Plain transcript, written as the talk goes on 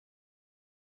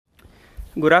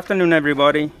Good afternoon,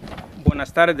 everybody.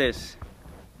 Buenas tardes.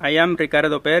 I am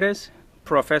Ricardo Perez,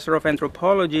 Professor of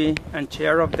Anthropology and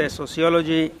Chair of the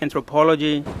Sociology,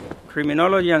 Anthropology,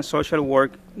 Criminology, and Social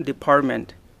Work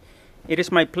Department. It is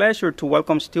my pleasure to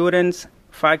welcome students,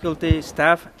 faculty,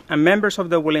 staff, and members of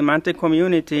the Willimantic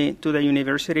community to the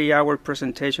University Hour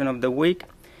presentation of the week,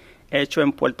 Hecho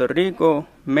en Puerto Rico,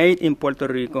 Made in Puerto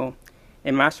Rico,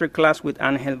 a masterclass with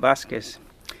Angel Vázquez.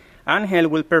 Angel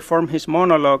will perform his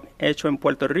monologue, Hecho en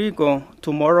Puerto Rico,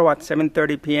 tomorrow at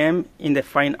 7:30 p.m. in the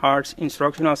Fine Arts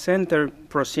Instructional Center,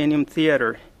 Proscenium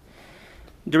Theater.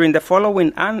 During the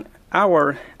following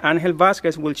hour, Angel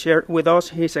Vázquez will share with us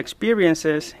his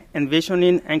experiences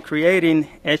envisioning and creating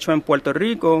Hecho en Puerto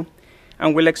Rico,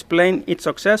 and will explain its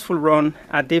successful run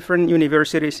at different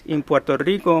universities in Puerto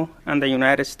Rico and the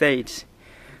United States.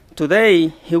 Today,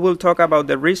 he will talk about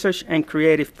the research and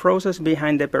creative process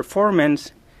behind the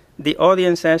performance, the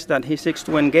audiences that he seeks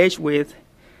to engage with,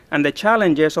 and the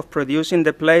challenges of producing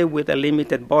the play with a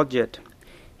limited budget.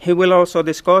 He will also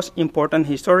discuss important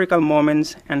historical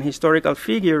moments and historical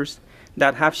figures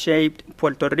that have shaped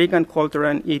Puerto Rican culture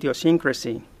and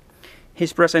idiosyncrasy.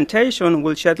 His presentation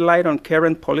will shed light on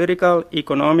current political,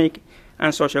 economic,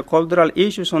 and sociocultural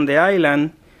issues on the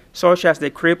island, such as the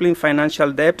crippling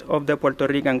financial debt of the Puerto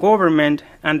Rican government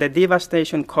and the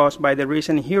devastation caused by the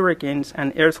recent hurricanes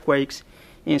and earthquakes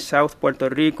in South Puerto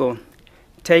Rico.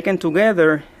 Taken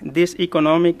together, these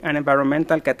economic and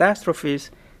environmental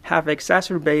catastrophes have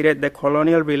exacerbated the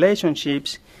colonial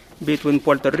relationships between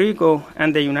Puerto Rico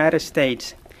and the United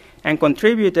States and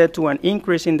contributed to an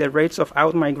increase in the rates of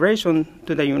outmigration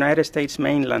to the United States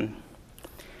mainland.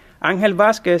 Angel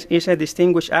Vázquez is a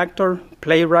distinguished actor,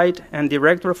 playwright, and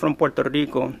director from Puerto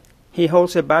Rico. He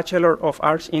holds a Bachelor of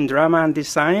Arts in Drama and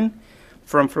Design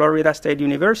from Florida State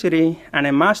University and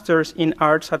a Master's in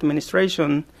Arts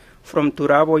Administration from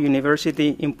Turabo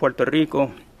University in Puerto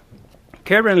Rico.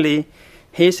 Currently,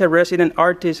 he is a resident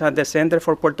artist at the Center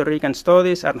for Puerto Rican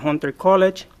Studies at Hunter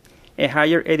College, a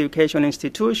higher education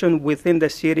institution within the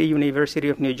City University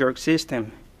of New York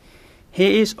system.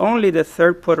 He is only the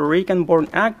third Puerto Rican-born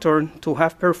actor to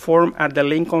have performed at the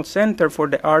Lincoln Center for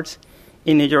the Arts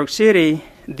in New York City,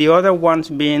 the other ones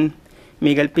being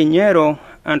Miguel Piñero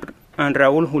and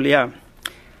Raúl Juliá.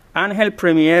 Angel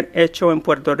premiered Hecho en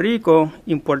Puerto Rico,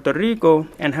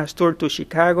 and has toured to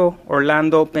Chicago,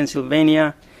 Orlando,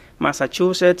 Pennsylvania,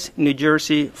 Massachusetts, New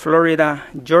Jersey, Florida,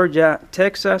 Georgia,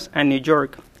 Texas, and New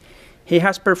York. He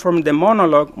has performed the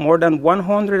monologue more than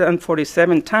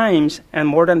 147 times, and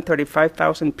more than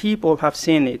 35,000 people have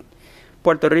seen it.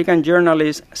 Puerto Rican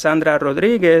journalist Sandra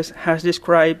Rodriguez has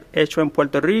described Hecho en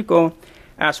Puerto Rico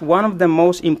as one of the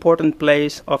most important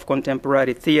plays of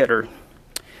contemporary theater.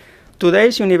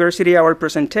 Today's University Hour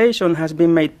presentation has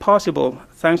been made possible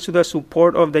thanks to the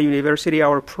support of the University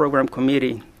Hour Program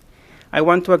Committee. I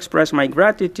want to express my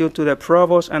gratitude to the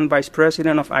Provost and Vice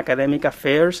President of Academic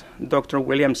Affairs, Dr.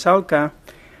 William Salka,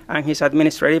 and his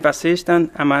administrative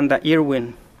assistant, Amanda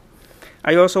Irwin.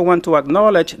 I also want to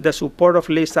acknowledge the support of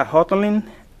Lisa Hotlin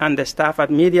and the staff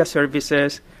at Media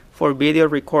Services for video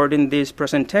recording this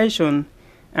presentation,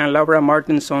 and Laura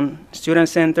Martinson,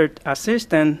 student-centered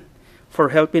assistant, for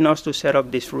helping us to set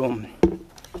up this room.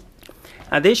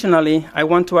 Additionally, I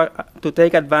want to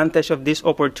take advantage of this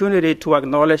opportunity to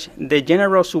acknowledge the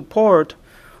general support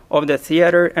of the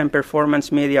Theater and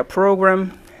Performance Media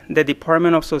Program, the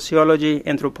Department of Sociology,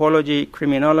 Anthropology,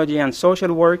 Criminology, and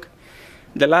Social Work,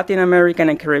 the Latin American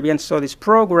and Caribbean Studies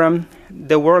Program,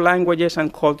 the World Languages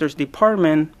and Cultures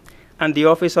Department, and the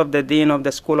Office of the Dean of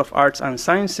the School of Arts and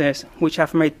Sciences, which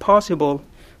have made possible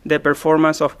the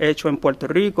performance of Hecho en Puerto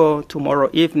Rico tomorrow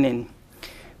evening.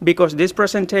 Because this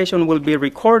presentation will be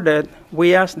recorded,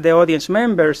 we ask the audience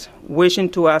members wishing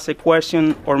to ask a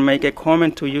question or make a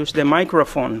comment to use the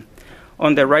microphone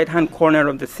on the right-hand corner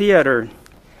of the theater.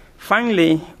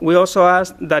 Finally, we also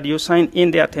ask that you sign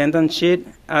in the attendance sheet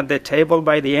at the table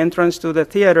by the entrance to the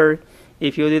theater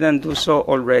if you didn't do so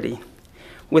already.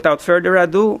 Without further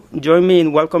ado, join me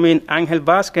in welcoming Angel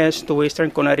Vázquez to Eastern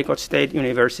Connecticut State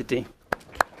University.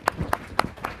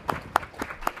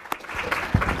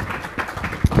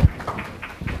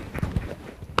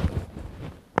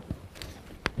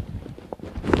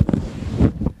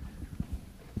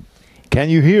 Can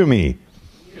you hear me?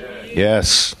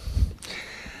 Yes.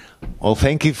 Well,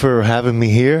 thank you for having me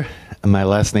here. My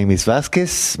last name is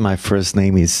Vázquez. My first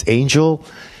name is Angel.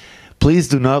 Please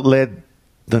do not let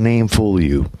the name fool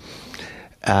you.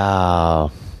 We're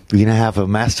going to have a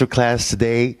master class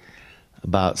today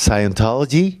about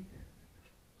Scientology.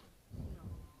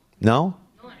 No?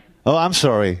 Oh, I'm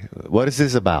sorry. What is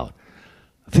this about?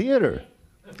 Theater.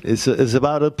 It's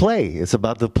about a play. It's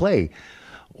about the play.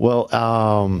 Well,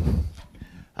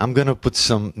 I'm gonna put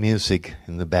some music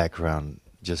in the background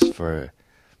just for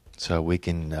so we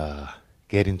can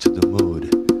get into the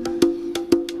mood.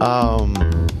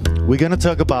 We're gonna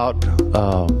talk about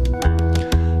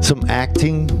some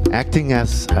acting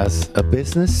as a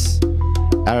business.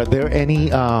 Are there any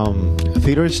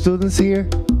theater students here?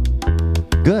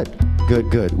 Good.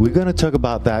 We're gonna talk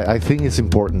about that. I think it's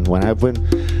important. When I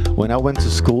went to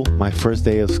school, my first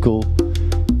day of school,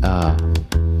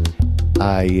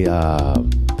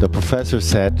 the professor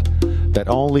said that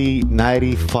only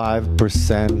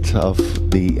 95% of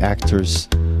the actors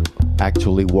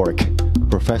actually work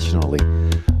professionally.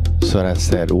 So I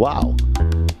said, wow,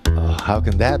 how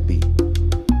can that be?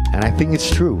 And I think it's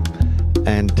true.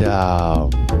 And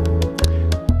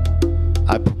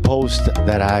I proposed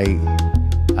that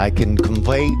I can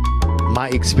convey my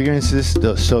experiences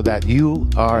so that you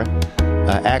are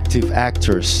active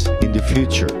actors in the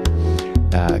future.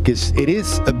 Because it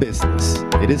is a business.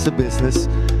 It is a business,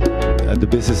 the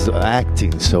business of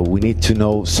acting. So we need to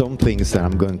know some things that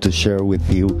I'm going to share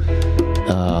with you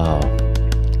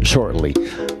shortly.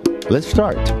 Let's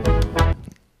start.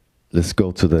 Let's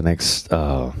go to the next.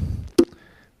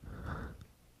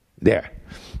 There.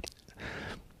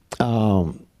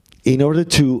 In order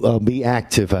to be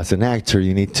active as an actor,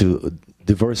 you need to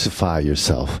diversify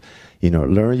yourself.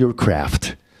 Learn your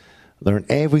craft. Learn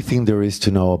everything there is to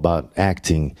know about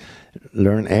acting.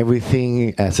 Learn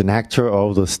everything as an actor,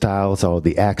 all the styles, all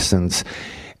the accents,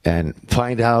 and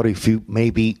find out if you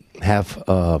maybe have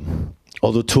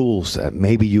other tools that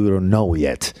maybe you don't know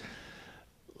yet.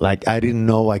 Like I didn't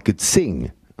know I could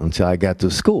sing until I got to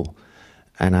school.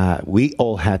 And we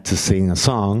all had to sing a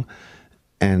song,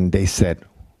 and they said,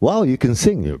 wow, you can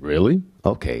sing. Really?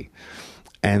 Okay.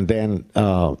 And then,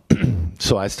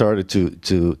 so I started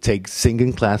to take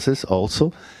singing classes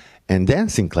also, and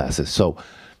dancing classes. So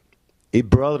it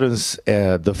broadens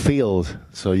the field,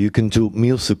 so you can do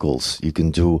musicals, you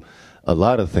can do a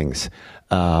lot of things.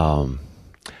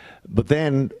 But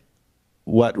then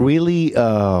what really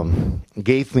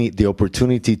gave me the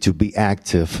opportunity to be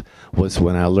active was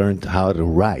when I learned how to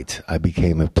write. I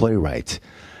became a playwright.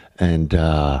 And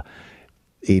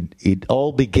it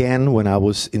all began when I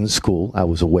was in school. I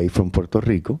was away from Puerto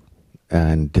Rico.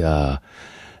 And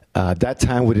at that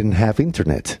time, we didn't have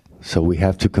internet. So we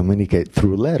have to communicate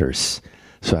through letters.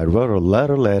 So I wrote a lot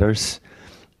of letters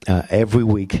every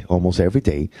week, almost every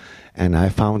day. And I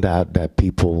found out that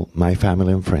people, my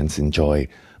family and friends, enjoy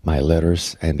my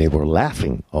letters, and they were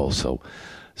laughing also.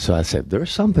 So I said, there's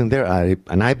something there.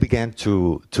 And I began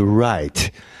to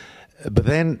write. But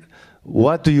then,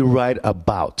 what do you write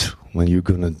about when you're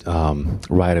going to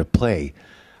write a play?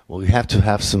 Well, you have to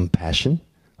have some passion,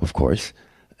 of course,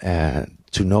 to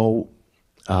know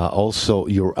also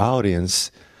your audience.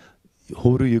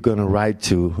 Who are you going to write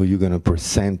to? Who are you going to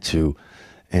present to?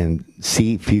 And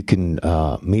see if you can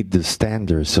meet the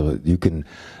standards so you can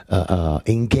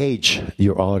engage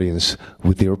your audience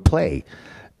with your play.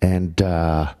 And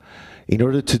in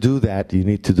order to do that, you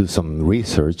need to do some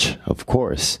research, of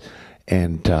course.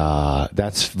 And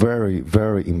that's very,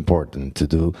 very important to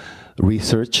do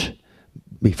research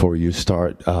before you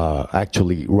start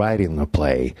actually writing a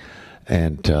play.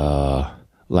 And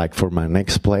like for my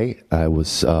next play, I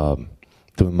was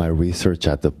doing my research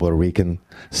at the Puerto Rican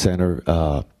Center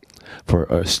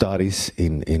for Studies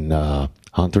in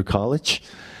Hunter College.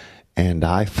 And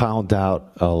I found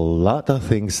out a lot of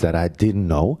things that I didn't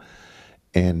know.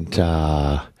 And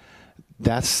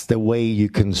that's the way you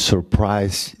can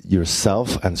surprise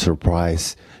yourself and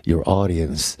surprise your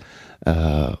audience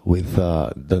with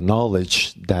the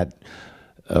knowledge that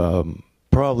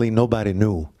probably nobody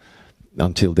knew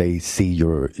until they see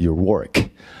your work.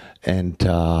 And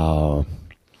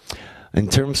in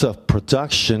terms of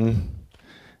production,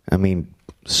 I mean,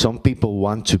 some people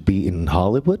want to be in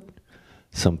Hollywood.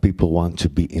 Some people want to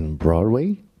be in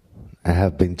Broadway. I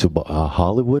have been to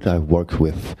Hollywood. I've worked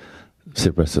with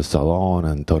Sylvester, Stallone,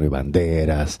 Antonio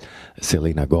Banderas,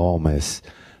 Selena Gomez,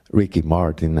 Ricky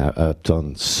Martin. I've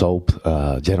done soap,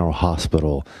 General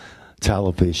Hospital,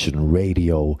 television,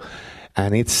 radio,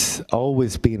 and it's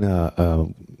always been a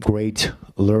great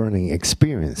learning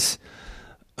experience.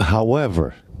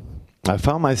 However, I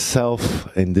found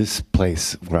myself in this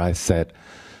place where I said,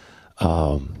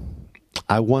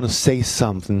 I want to say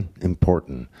something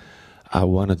important. I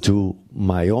want to do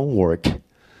my own work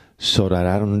so that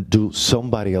I don't do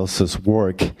somebody else's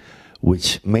work,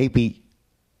 which maybe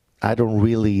I don't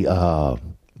really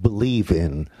believe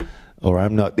in or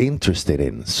I'm not interested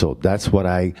in. So that's what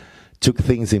I took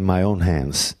things in my own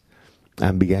hands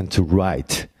and began to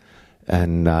write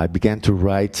and I began to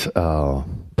write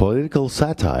political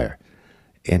satire.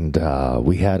 And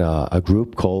we had a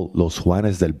group called Los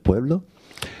Juanes del Pueblo,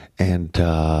 and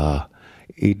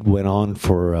it went on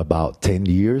for about 10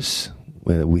 years.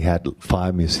 We had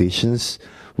 5 musicians.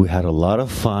 We had a lot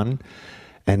of fun.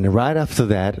 And right after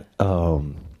that,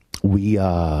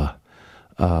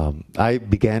 I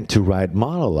began to write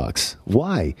monologues.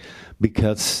 Why?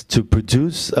 Because to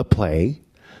produce a play,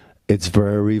 it's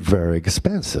very, very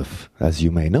expensive, as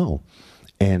you may know.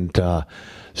 And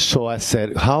so I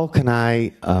said, how can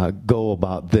I go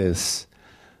about this?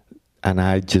 And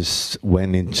I just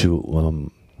went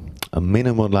into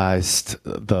minimalized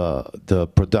the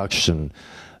production,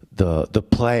 the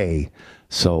play.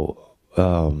 So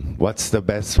what's the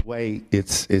best way?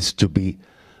 Is to be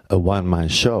a one-man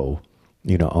show,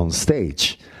 on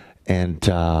stage. And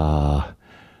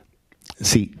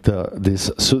see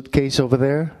this suitcase over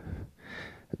there.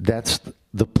 That's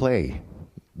the play,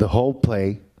 the whole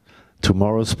play.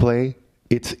 Tomorrow's play,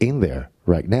 it's in there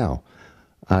right now.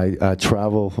 I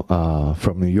travel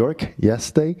from New York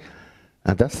yesterday,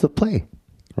 and that's the play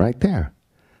right there.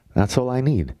 That's all I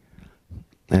need.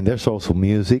 And there's also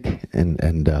music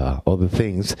and other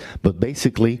things, but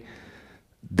basically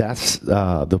that's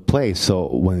the play. So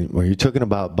when you're talking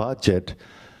about budget,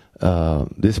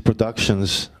 these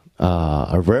productions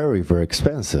are very, very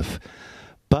expensive.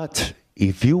 But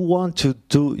if you want to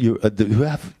do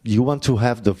you want to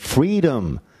have the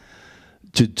freedom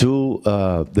to do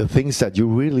the things that you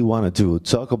really want to do,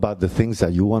 talk about the things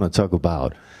that you want to talk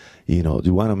about, you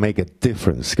want to make a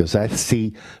difference, because I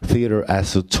see theater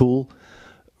as a tool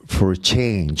for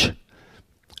change,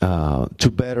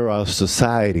 to better our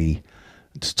society,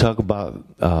 to talk about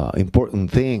important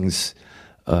things,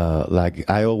 like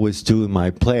I always do in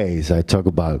my plays. I talk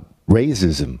about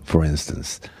racism, for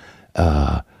instance,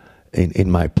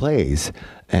 in my plays,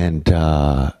 and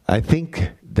I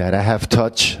think that I have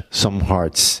touched some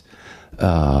hearts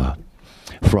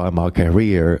from my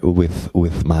career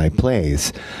with my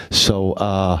plays. So,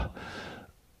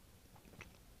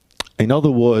 in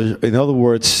other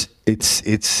words,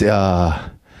 it's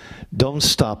don't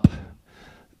stop,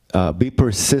 be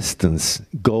persistent,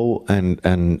 go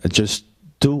and just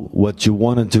do what you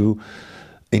want to do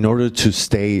in order to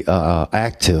stay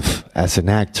active as an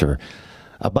actor.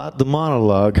 About the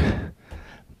monologue,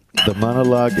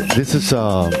 this is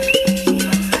a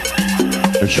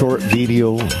short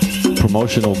video,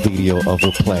 promotional video of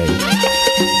a play.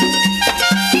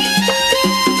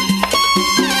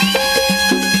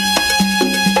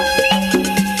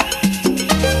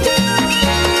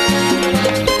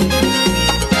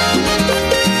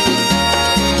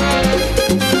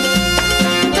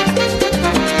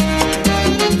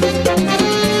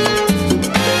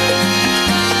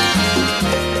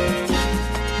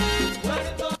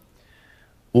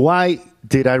 Why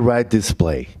did I write this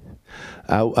play?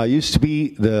 I used to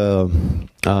be the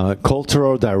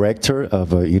cultural director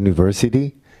of a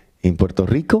university in Puerto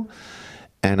Rico,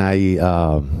 and I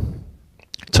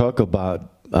talk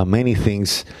about many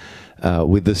things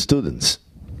with the students.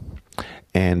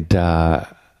 And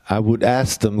I would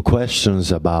ask them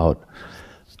questions about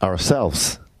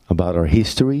ourselves, about our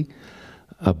history,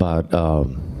 about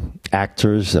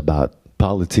actors, about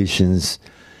politicians,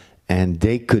 and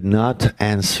they could not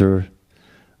answer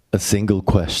a single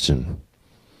question.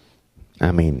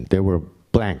 I mean, they were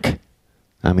blank.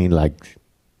 I mean, like,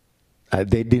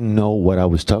 they didn't know what I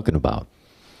was talking about.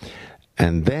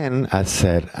 And then I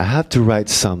said, I have to write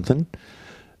something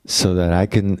so that I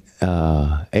can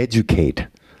educate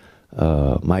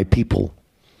my people.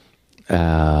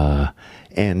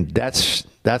 And that's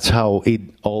how it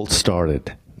all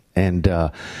started. And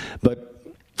but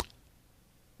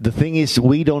the thing is,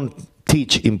 we don't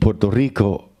teach in Puerto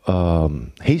Rico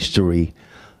history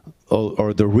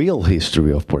or the real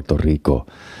history of Puerto Rico.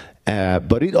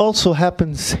 But it also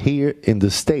happens here in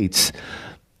the States.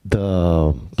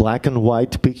 The black and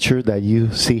white picture that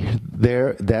you see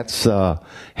there, that's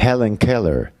Helen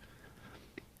Keller.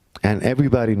 And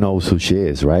everybody knows who she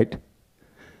is, right?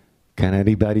 Can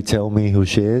anybody tell me who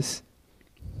she is?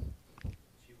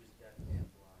 She was deaf and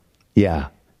blind. Yeah,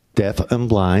 deaf and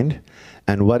blind.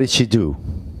 And what did she do?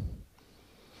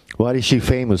 What is she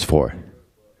famous for?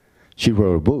 She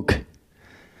wrote a book.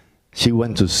 She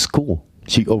went to school.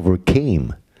 She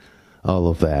overcame all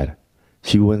of that.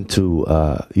 She went to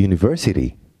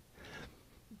university.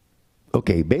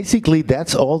 Okay, basically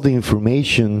that's all the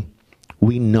information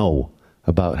we know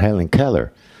about Helen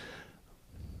Keller.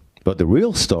 But the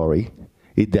real story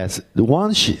is that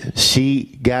once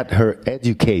she got her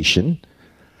education,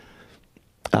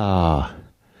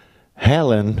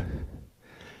 Helen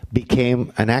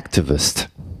became an activist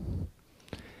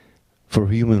for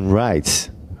human rights,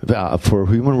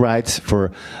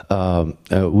 for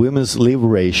women's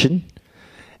liberation,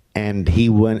 and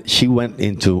she went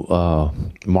into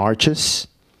marches.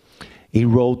 He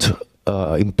wrote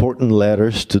important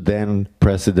letters to then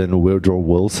President Woodrow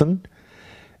Wilson.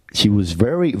 She was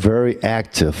very, very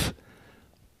active,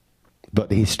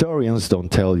 but historians don't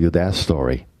tell you that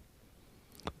story.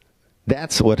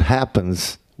 That's what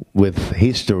happens with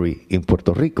history in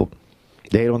Puerto Rico.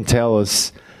 They don't tell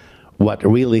us what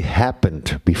really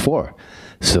happened before.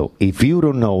 So if you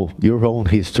don't know your own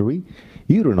history,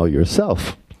 you don't know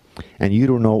yourself, and you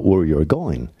don't know where you're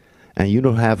going, and you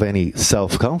don't have any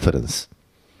self-confidence,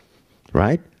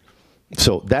 right?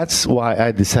 So that's why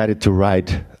I decided to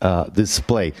write this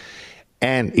play.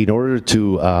 And in order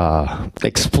to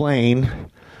explain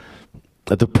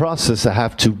the process, I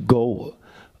have to go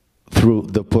through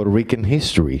the Puerto Rican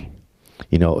history.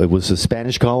 You know, it was a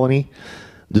Spanish colony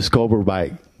discovered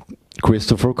by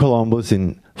Christopher Columbus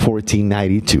in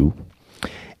 1492.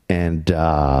 And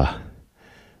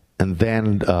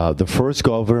then the first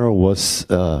governor was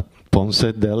Ponce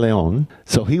de Leon.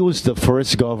 So he was the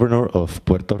first governor of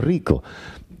Puerto Rico.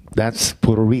 That's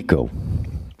Puerto Rico.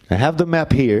 I have the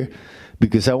map here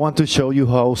because I want to show you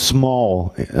how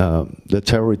small the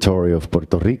territory of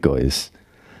Puerto Rico is.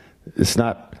 It's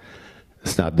not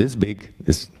this big,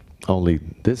 it's only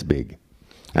this big.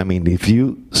 I mean, if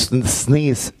you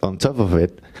sneeze on top of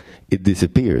it, it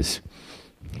disappears.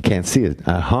 You can't see it.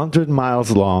 100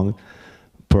 miles long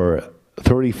per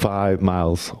 35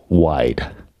 miles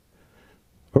wide.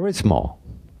 Very small,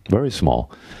 very small.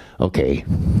 Okay,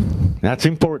 that's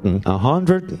important.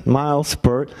 100 miles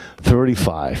per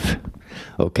 35.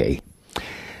 Okay.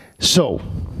 So,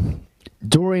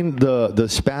 during the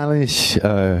Spanish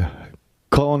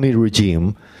colony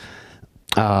regime,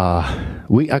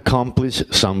 we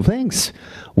accomplished some things.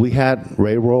 We had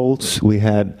railroads, we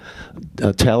had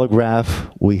a telegraph,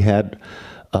 we had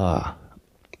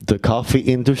the coffee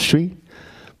industry,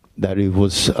 that it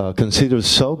was considered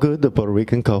so good, the Puerto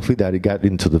Rican coffee, that it got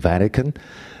into the Vatican.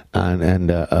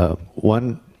 And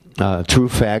one true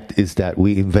fact is that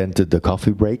we invented the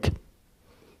coffee break.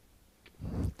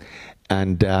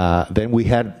 And then we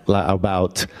had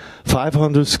about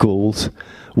 500 schools.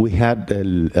 We had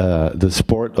the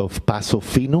sport of paso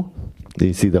fino. Do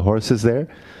you see the horses there?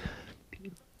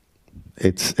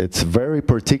 It's very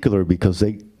particular because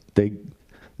they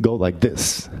go like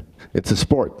this. It's a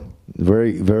sport.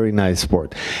 Very, very nice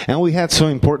sport. And we had some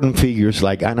important figures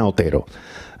like Ana Otero.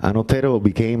 Ana Otero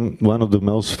became one of the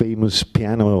most famous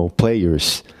piano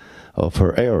players of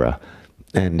her era.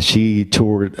 And she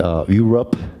toured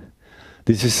Europe.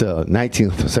 This is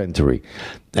 19th century.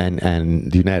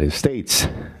 And the United States.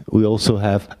 We also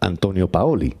have Antonio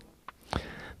Paoli.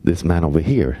 This man over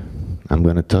here. I'm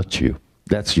going to touch you.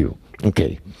 That's you.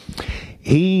 Okay.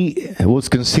 He was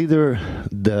considered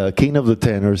the king of the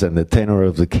tenors and the tenor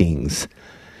of the kings.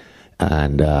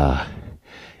 And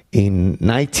in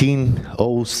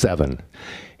 1907,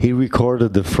 he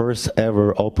recorded the first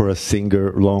ever opera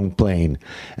singer long playing.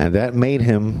 And that made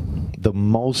him the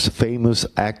most famous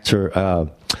actor,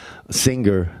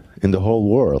 singer in the whole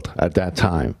world at that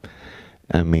time.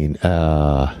 I mean,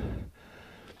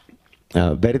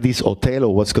 Verdi's Otello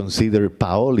was considered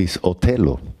Paoli's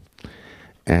Otello.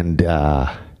 And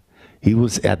he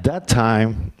was, at that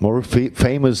time, more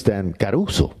famous than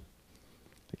Caruso,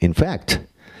 in fact.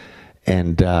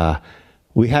 And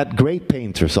we had great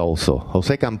painters also.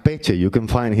 Jose Campeche, you can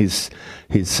find his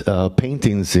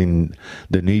paintings in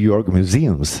the New York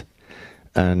museums.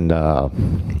 And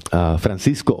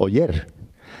Francisco Oller.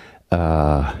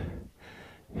 I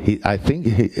think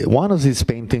one of his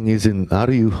paintings is in, how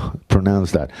do you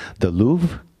pronounce that? The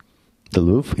Louvre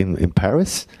in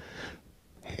Paris.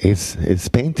 His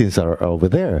paintings are over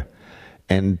there.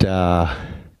 And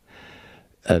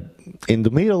in the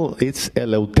middle, it's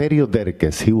Eleuterio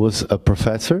Derquez. He was a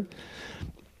professor.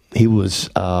 He was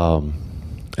a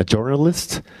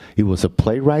journalist. He was a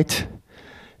playwright.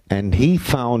 And he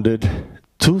founded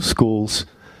 2 schools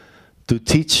to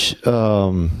teach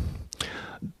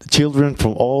children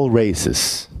from all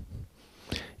races.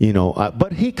 You know,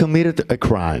 but he committed a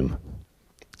crime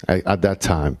at that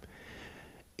time.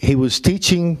 He was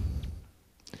teaching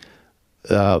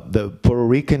the Puerto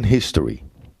Rican history,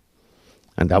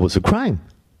 and that was a crime.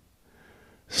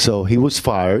 So he was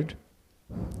fired,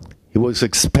 he was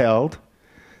expelled,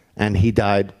 and he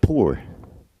died poor.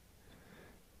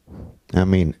 I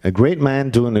mean, a great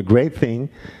man doing a great thing,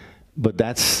 but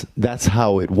that's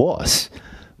how it was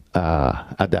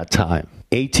at that time.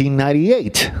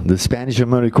 1898, the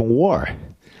Spanish-American War.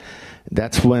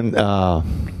 That's when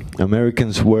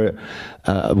Americans went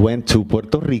to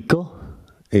Puerto Rico.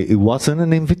 It wasn't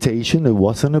an invitation, it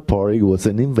wasn't a party, it was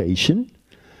an invasion.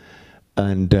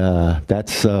 And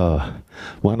that's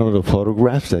one of the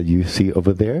photographs that you see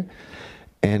over there.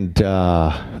 And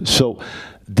so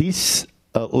this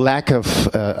lack of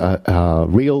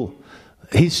real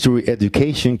history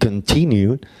education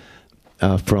continued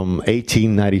from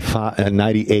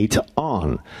 1898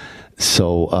 on.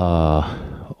 So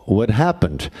what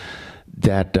happened?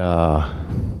 That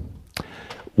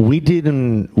we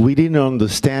didn't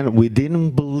understand, we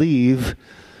didn't believe,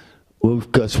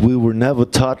 because we were never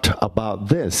taught about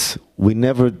this. We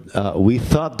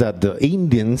thought that the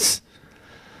Indians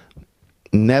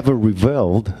never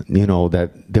rebelled, you know,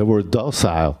 that they were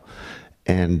docile,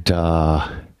 and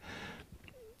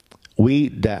we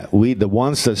the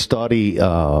ones that study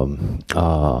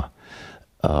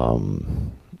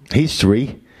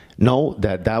history know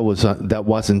that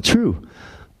wasn't true.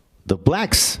 The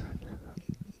blacks,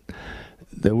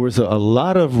 there was a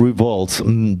lot of revolts,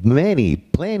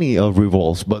 plenty of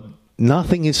revolts, but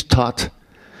nothing is taught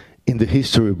in the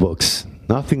history books,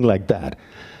 nothing like that.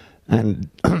 And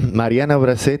Mariana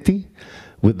Bracetti,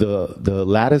 with the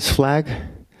lattice flag,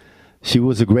 she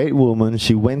was a great woman.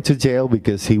 She went to jail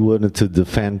because he wanted to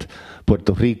defend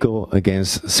Puerto Rico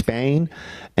against Spain,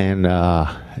 and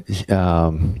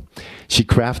she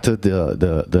crafted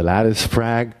the lattice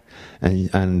flag,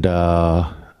 and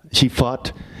she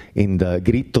fought in the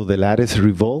Grito de Lares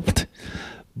revolt,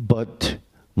 but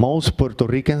most Puerto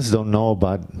Ricans don't know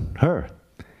about her,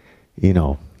 you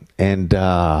know, and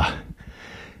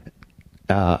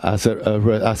as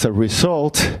a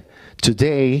result,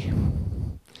 today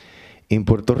in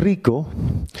Puerto Rico,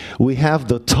 we have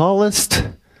the tallest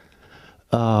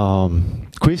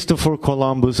Christopher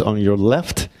Columbus on your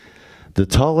left, the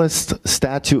tallest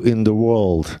statue in the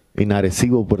world in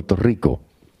Arecibo, Puerto Rico.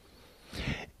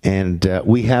 And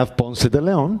we have Ponce de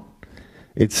Leon.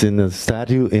 It's in a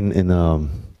statue in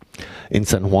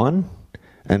San Juan,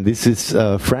 and this is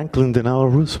Franklin Delano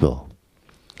Roosevelt.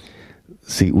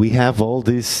 See, we have all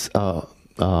these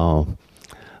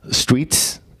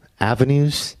streets,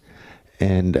 avenues,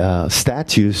 and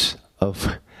statues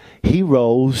of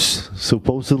heroes,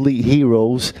 supposedly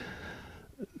heroes,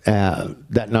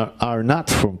 that are not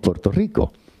from Puerto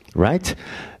Rico, right?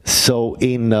 So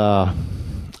in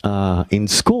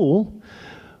school,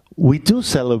 we do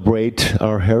celebrate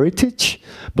our heritage,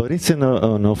 but it's in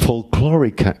a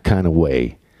folkloric kind of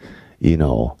way, you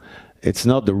know. It's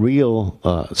not the real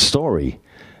story,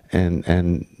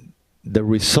 and the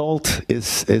result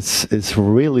is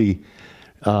really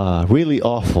really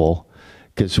awful,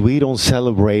 because we don't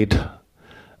celebrate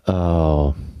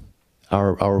our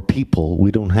people.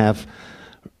 We don't have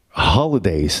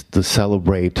holidays to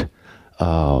celebrate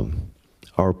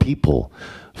our people.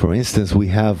 For instance, we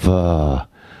have Arturo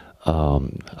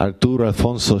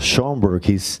Alfonso Schomburg.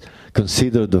 He's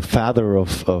considered the father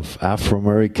of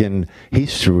Afro-American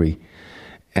history,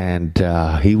 and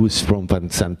he was from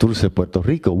Santurce, Puerto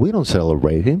Rico. We don't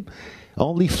celebrate him.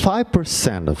 Only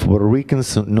 5% of Puerto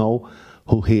Ricans know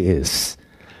who he is,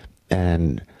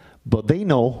 but they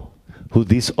know who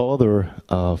these other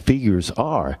figures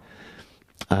are.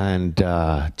 And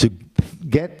to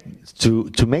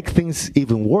make things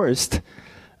even worse,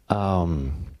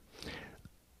 the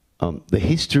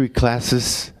history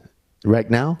classes right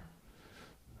now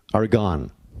are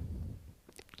gone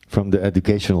from the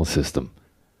educational system.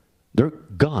 They're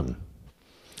gone.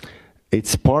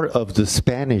 It's part of the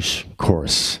Spanish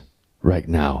course right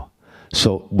now.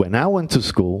 So when I went to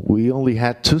school, we only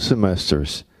had 2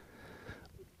 semesters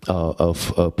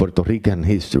of Puerto Rican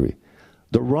history.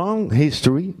 The wrong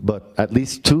history, but at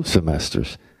least 2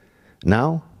 semesters.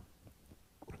 Now,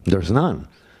 there's none.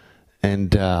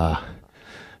 And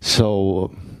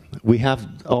so we have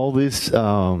all these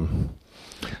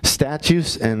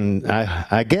statues, and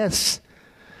I guess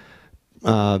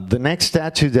the next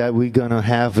statue that we're going to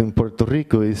have in Puerto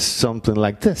Rico is something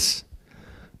like this.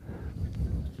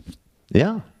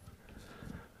 Yeah.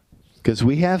 Because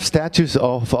we have statues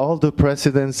of all the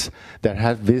presidents that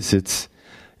had visits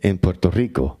in Puerto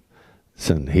Rico.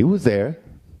 So he was there.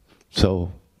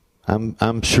 So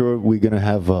I'm sure we're going to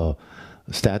have a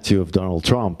statue of Donald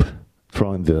Trump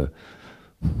from the...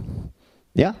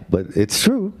 Yeah, but it's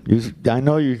true. I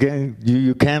know you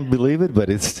can't believe it, but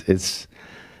it's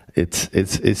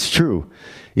true,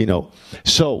 you know.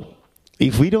 So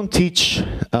if we don't teach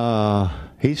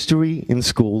history in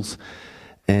schools,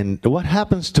 and what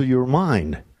happens to your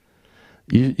mind?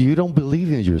 You don't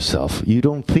believe in yourself. You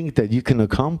don't think that you can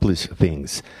accomplish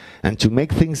things. And to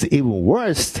make things even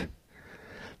worse,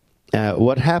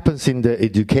 what happens in the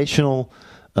educational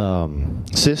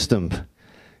system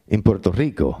in Puerto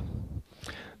Rico.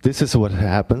 This is what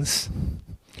happens.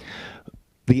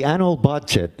 The annual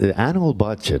budget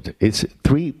is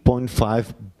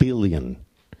 3.5 billion,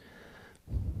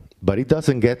 but it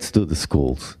doesn't get to the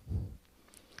schools.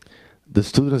 The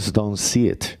students don't see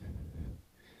it.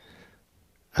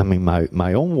 I mean,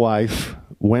 my own wife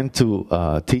went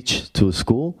to teach to a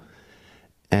school,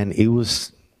 and she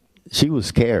was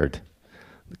scared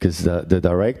because the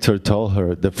director told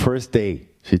her the first day,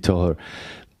 she told her,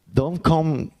 don't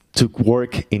come to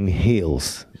work in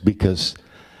heels because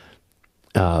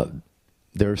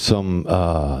there's some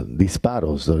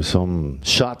disparos, there's some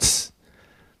shots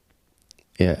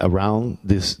around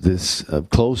this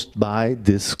close by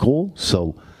this school,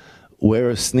 so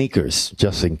wear sneakers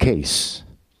just in case.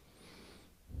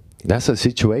 That's a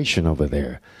situation over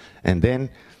there. And then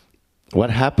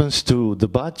what happens to the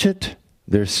budget?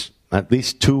 There's at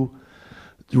least two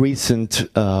recent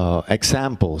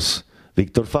examples.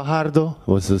 Victor Fajardo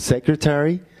was the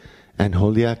secretary, and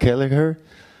Julia Kelleher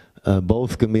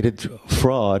both committed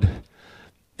fraud.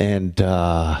 And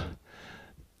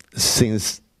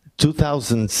since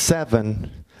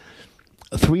 2007,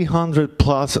 300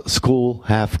 plus schools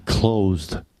have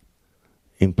closed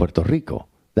in Puerto Rico.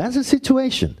 That's the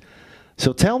situation.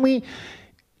 So tell me,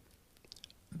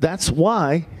 that's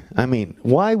why, I mean,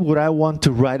 why would I want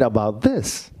to write about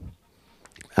this?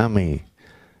 I mean,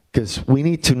 because we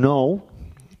need to know,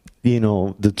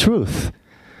 the truth.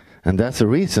 And that's the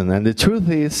reason. And the truth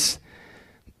is,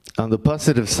 on the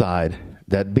positive side,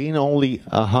 that being only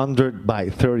 100 by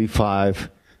 35,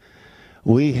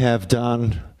 we have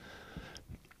done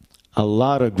a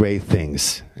lot of great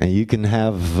things. And you can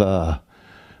have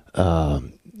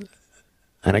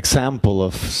an example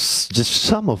of just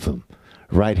some of them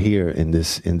right here in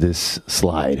this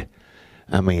slide.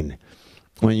 I mean,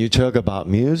 when you talk about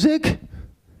music,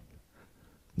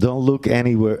 don't look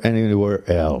anywhere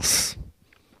else.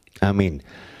 I mean,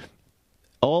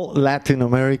 all Latin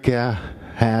America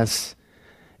has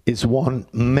is one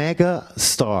mega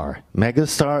star. Mega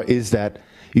star is that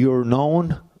you're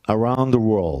known around the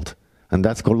world, and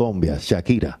that's Colombia,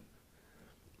 Shakira.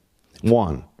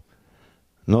 One.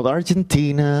 Not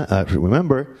Argentina.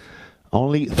 Remember,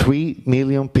 only 3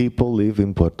 million people live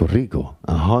in Puerto Rico,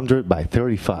 100 by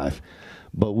 35.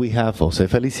 But we have Jose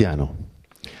Feliciano,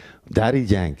 Daddy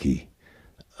Yankee,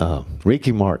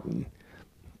 Ricky Martin,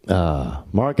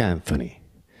 Mark Anthony,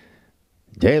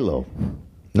 J-Lo,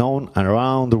 known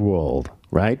around the world,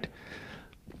 right?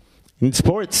 In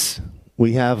sports,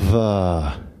 we have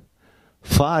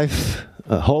 5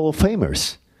 Hall of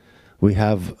Famers. We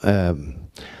have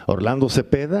Orlando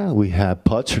Cepeda, we have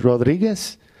Puch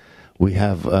Rodriguez, we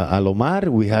have Alomar,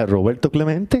 we have Roberto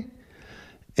Clemente,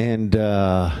 and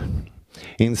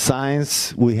in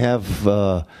science, we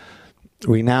have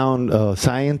renowned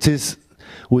scientists.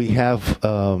 We have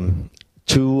 2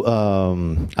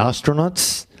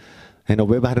 astronauts.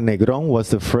 Genoveva Negron was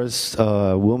the first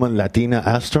woman Latina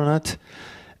astronaut,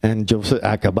 and Joseph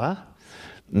Acaba.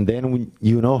 And then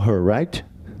you know her, right?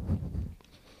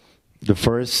 The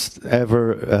first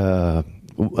ever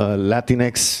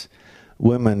Latinx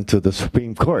woman to the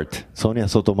Supreme Court, Sonia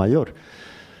Sotomayor.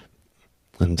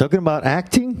 And talking about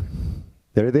acting,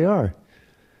 there they are.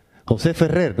 Jose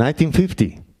Ferrer,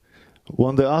 1950,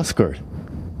 won the Oscar,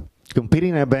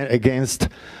 competing against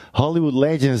Hollywood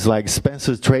legends like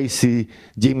Spencer Tracy,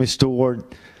 Jimmy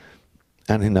Stewart,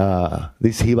 and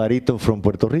this jibarito from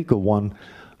Puerto Rico won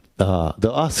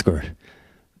the Oscar.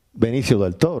 Benicio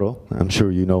del Toro, I'm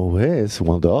sure you know who he is,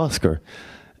 won the Oscar.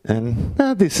 And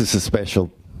this is a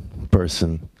special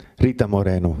person, Rita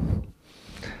Moreno.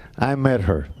 I met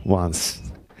her once,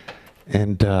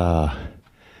 and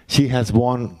she has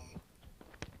won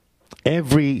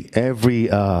every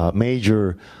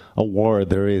major award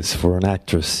there is for an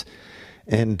actress,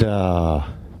 and so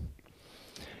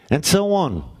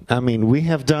on. I mean, we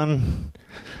have done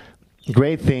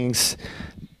great things,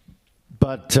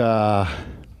 but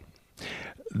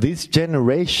this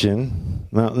generation,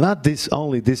 well, not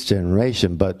only this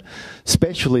generation, but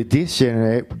especially this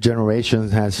generation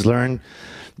has learned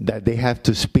that they have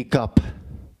to speak up.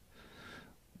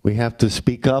 We have to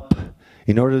speak up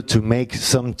in order to make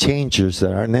some changes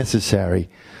that are necessary.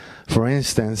 For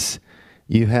instance,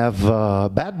 you have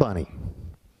Bad Bunny,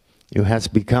 who has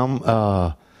become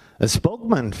a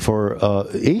spokesman for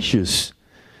issues.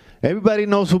 Everybody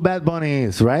knows who Bad Bunny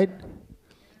is, right?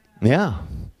 Yeah.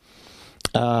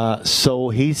 So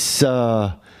he's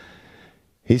touring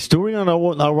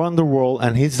around the world,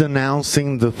 and he's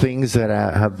announcing the things that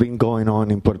have been going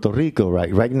on in Puerto Rico.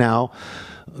 Right now,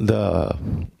 the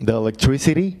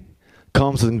electricity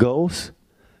comes and goes.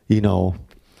 You know,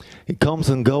 it comes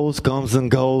and goes.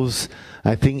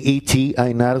 I think E.T.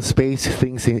 in outer space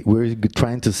thinks we're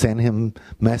trying to send him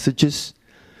messages.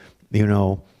 You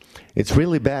know, it's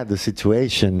really bad, the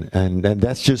situation, and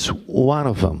that's just one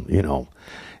of them, you know.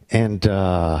 And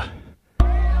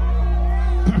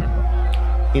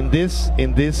in this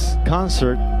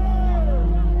concert,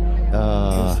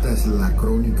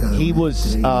 he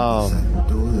was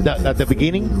at the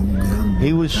beginning,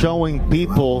 he was showing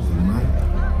people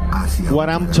what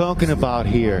I'm talking about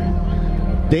here.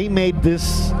 They made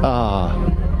this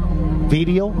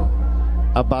video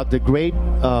about the great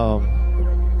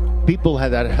people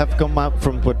that have come out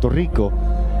from Puerto Rico,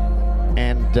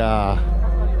 and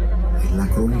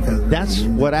that's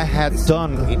what I had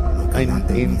done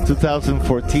in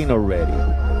 2014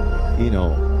 already. You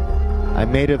know, I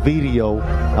made a video,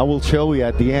 I will show you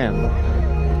at the end,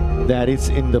 that it's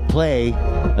in the play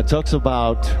that talks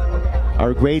about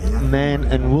our great men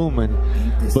and women.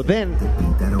 But then,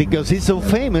 because he's so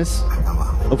famous,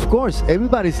 of course,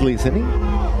 everybody's listening.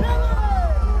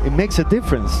 It makes a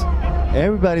difference.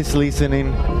 Everybody's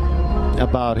listening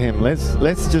about him.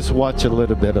 Let's just watch a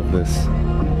little bit of this.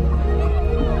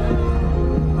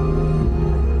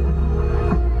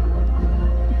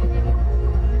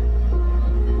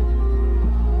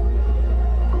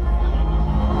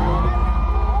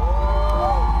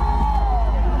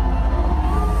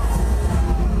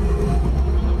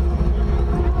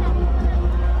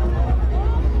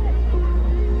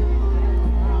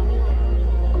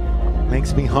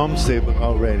 Makes me homesick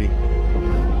already.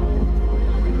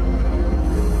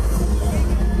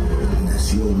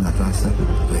 Nació una raza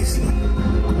recia.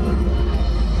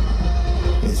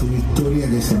 Es una historia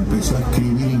que se empezó a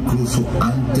escribir incluso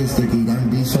antes de que Irán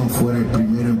Bison fuera el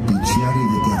primero en pichear y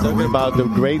de que talking about the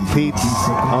great feats,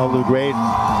 all the great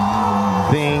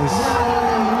things.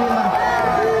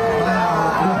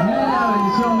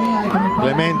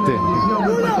 Clemente.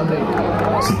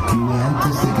 Se escribe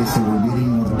antes de que se volviera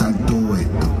inmortal todo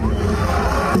esto.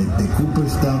 Desde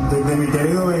Cooperstown, desde mi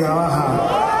querido Vega Baja,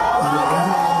 y lo que es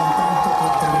la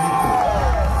Puerto Rico,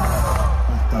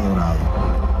 hasta Dorado.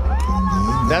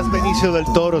 That's Benicio del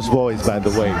Toro's voice, by the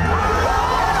way.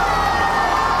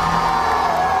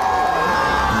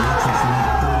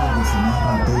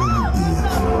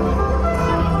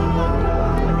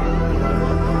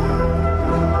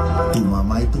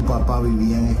 Papá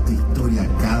vivían esta historia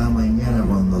cada mañana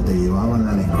cuando te llevaban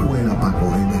a la escuela para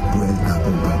coger después el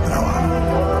tapón para el trabajo.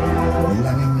 Es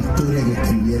la misma historia que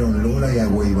escribieron Lola y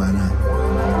Agüeybaná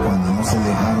cuando no se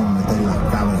dejaron meter las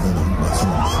cabras de los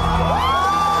invasones.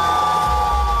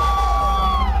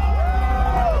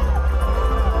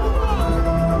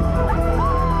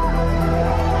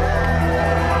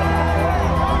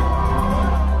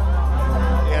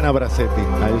 Ana Bracetti,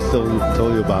 I just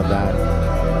told you about that.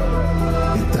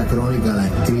 Esta crónica la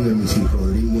escribe Misil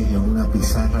Rodríguez en una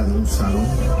pizarra de un salón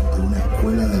de una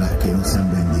escuela de las que no se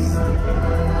han vendido.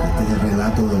 Este es el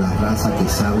relato de la raza que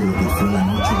sabe lo que fue la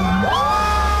noche de la noche.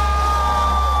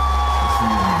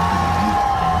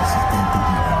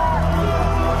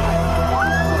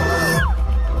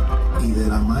 Y de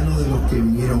la mano de los que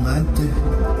vinieron antes,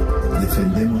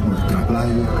 defendemos nuestra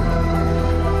playa,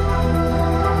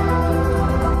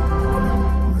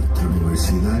 nuestra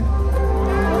universidad.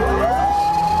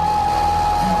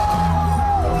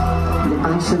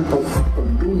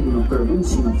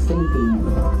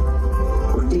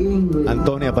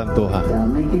 Antonia Pantoja.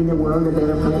 Porque es que las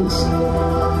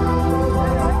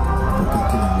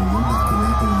leyendas que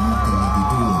latan en esta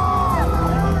latitud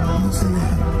no se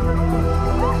dejan.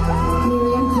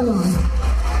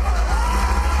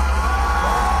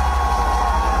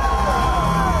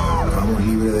 Vamos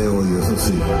libres de odio, eso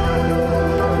sí.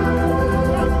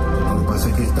 Lo que pasa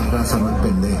es que esta raza no es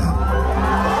pendeja.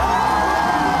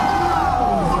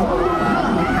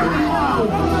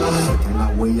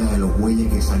 Huella de los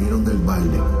bueyes que salieron del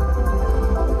balde,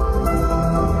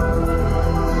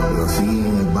 pero siguen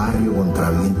en el barrio contra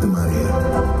viento y marea,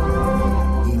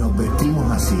 y nos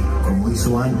vestimos así como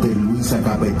hizo antes Luisa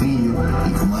Capetillo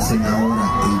y como hacen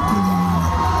ahora Hecho.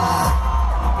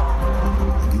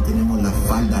 Aquí tenemos las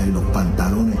faldas y los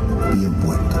pantalones bien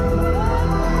puestos.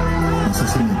 No sé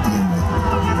si me entienden,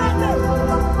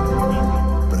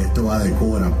 pero esto va de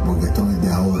cora porque esto no es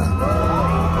de ahora.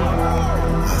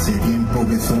 Hace tiempo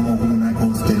que somos una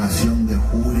constelación de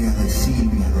Julias, de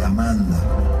Silvias, de Amanda.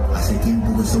 Hace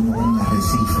tiempo que somos un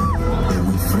arrecife de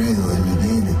Wilfredo, de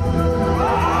Miguel, de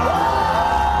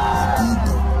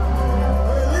Tito.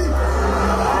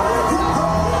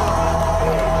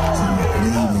 Somos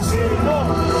reyes.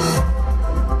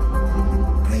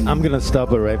 I'm gonna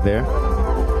stop it right there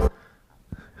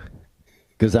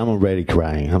because I'm already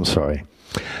crying. I'm sorry.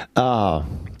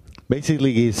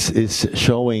 Basically, it's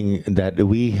showing that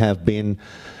we have been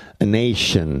a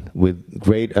nation with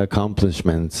great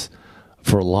accomplishments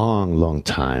for a long, long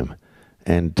time.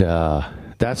 And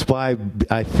that's why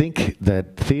I think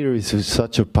that theater is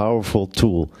such a powerful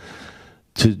tool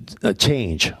to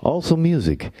change, also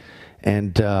music.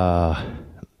 And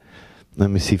let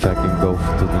me see if I can go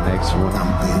to the next one,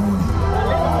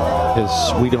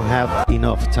 because we don't have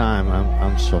enough time.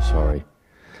 I'm so sorry.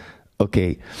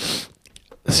 Okay,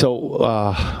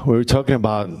 so we were talking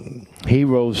about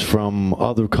heroes from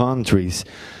other countries,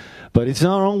 but it's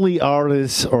not only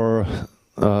artists or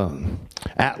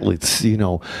athletes. You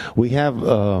know, we have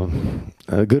a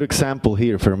good example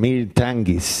here, Fermín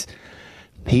Tanguis.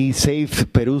 He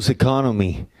saved Peru's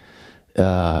economy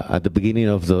at the beginning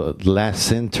of the last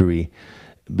century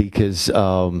because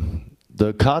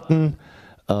the cotton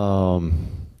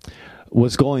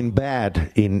was going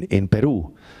bad in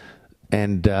Peru,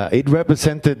 and it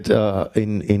represented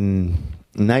in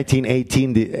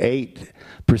 1918 the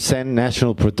 8%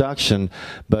 national production,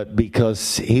 but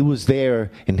because he was there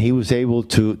and he was able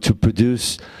to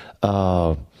produce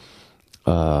the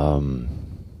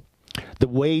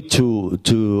way to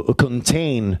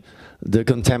contain the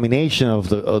contamination of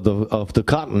the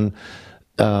cotton,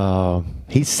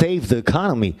 he saved the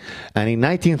economy. And in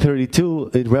 1932,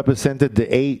 it represented the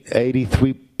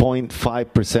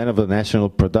 83.5% of the national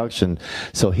production.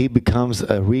 So he becomes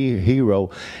a real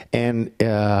hero. And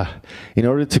in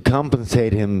order to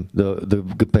compensate him, the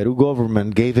Peru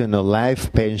government gave him a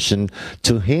life pension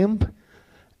to him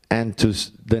and to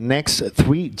the next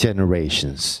 3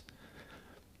 generations.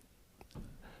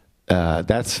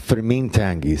 That's Fermín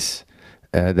Tanguis.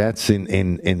 That's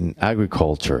in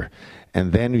agriculture.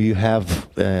 And then you have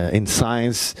in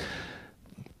science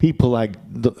people like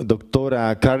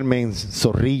Doctora Carmen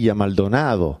Zorrilla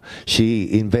Maldonado. She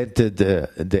invented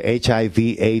the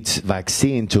HIV/AIDS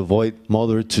vaccine to avoid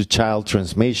mother-to-child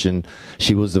transmission.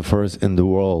 She was the first in the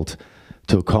world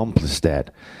to accomplish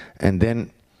that. And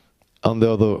then on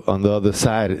the other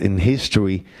side, in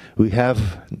history, we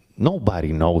have,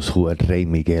 nobody knows who El Rey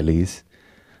Miguel is.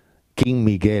 King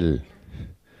Miguel.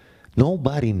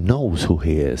 Nobody knows who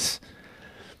he is.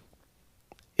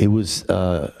 It was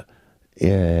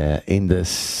in the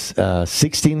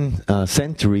 16th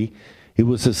century, he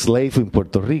was a slave in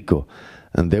Puerto Rico.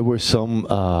 And there were some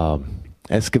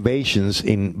excavations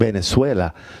in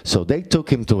Venezuela. So they took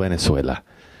him to Venezuela.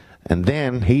 And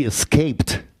then he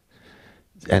escaped.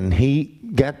 And he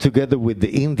got together with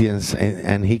the Indians,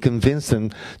 and he convinced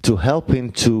them to help him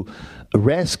to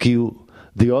rescue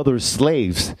the other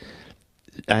slaves.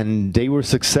 And they were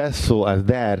successful at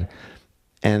that.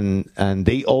 And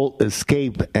they all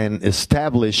escaped and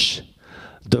established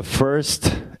the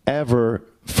first ever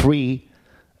free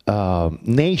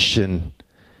nation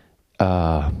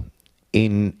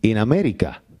in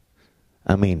America.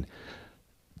 I mean,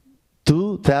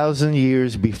 2,000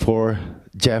 years before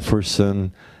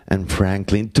Jefferson and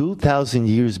Franklin, 2,000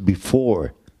 years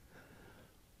before.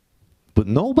 But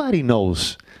nobody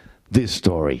knows this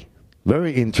story.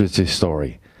 Very interesting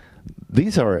story.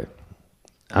 These are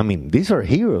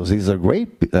heroes. These are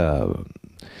great,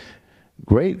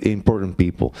 great important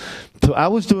people. So I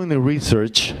was doing the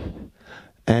research,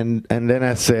 and then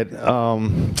I said,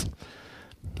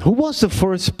 who was the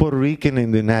first Puerto Rican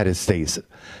in the United States?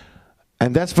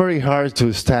 And that's very hard to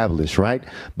establish, right?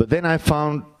 But then I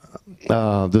found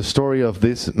the story of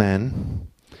this man,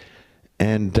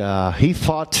 and he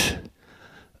fought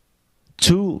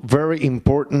 2 very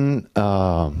important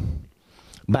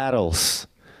battles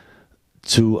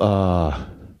to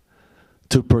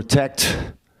protect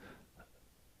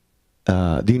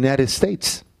the United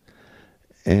States.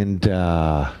 And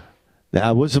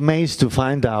I was amazed to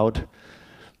find out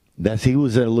that he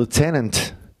was a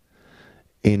lieutenant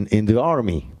in the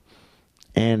army,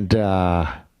 and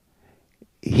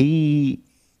he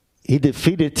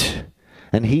defeated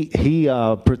and he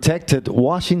protected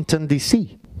Washington,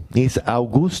 D.C. He's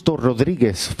Augusto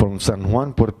Rodriguez from San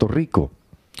Juan, Puerto Rico,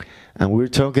 and we're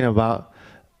talking about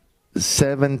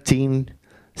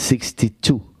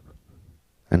 1762,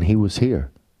 and he was here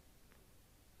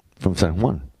from San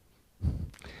Juan.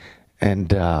 And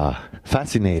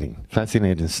fascinating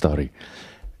story.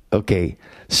 Okay,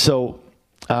 so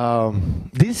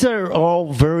these are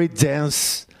all very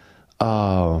dense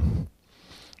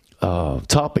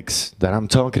topics that I'm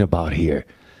talking about here.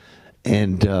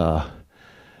 And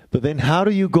but then how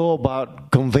do you go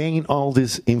about conveying all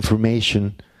this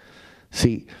information?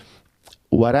 See,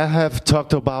 what I have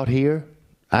talked about here,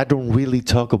 I don't really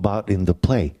talk about in the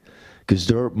play. because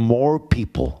there are more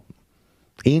people,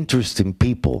 interesting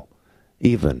people,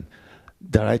 even,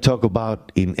 that I talk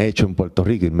about in Hecho in Puerto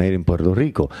Rico, made in Puerto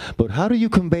Rico. But how do you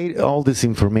convey all this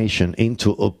information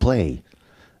into a play?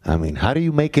 I mean, how do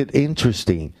you make it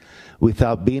interesting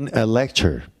without being a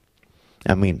lecture?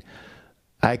 I mean,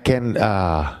 I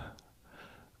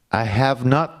have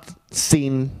not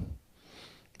seen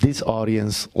this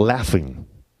audience laughing,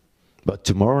 but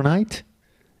tomorrow night,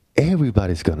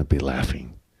 everybody's going to be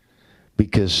laughing,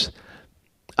 because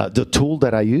the tool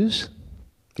that I use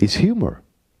is humor.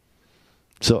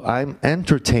 So I'm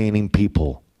entertaining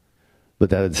people,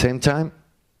 but at the same time,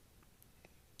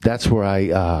 that's where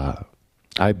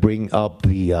I bring up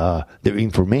the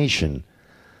information,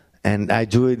 and I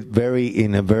do it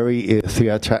in a very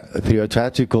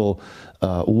theatrical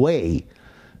way,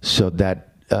 so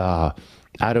that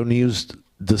I don't use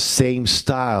the same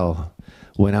style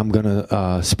when I'm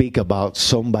gonna speak about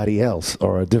somebody else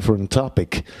or a different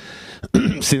topic.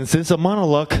 Since it's a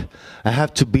monologue, I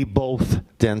have to be both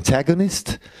the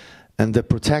antagonist and the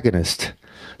protagonist.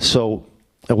 So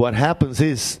what happens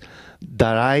is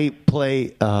that I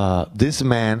play this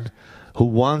man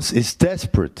who is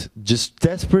desperate, just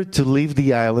desperate to leave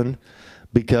the island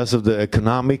because of the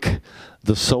economic,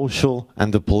 the social,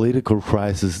 and the political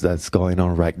crisis that's going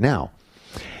on right now.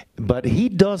 But he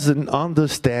doesn't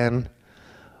understand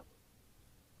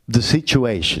the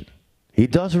situation. He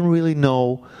doesn't really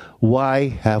know why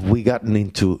have we gotten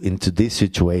into this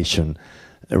situation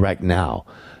right now.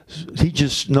 He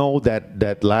just knows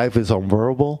that life is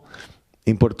unbearable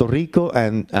in Puerto Rico,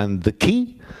 and the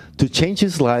key to change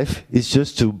his life is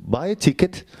just to buy a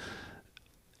ticket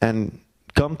and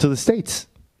come to the States,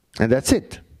 and that's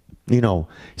it. You know,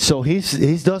 so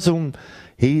he's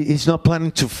not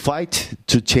planning to fight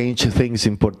to change things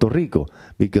in Puerto Rico,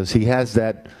 because he has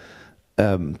that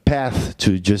path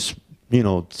to just, you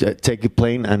know, take a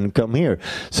plane and come here.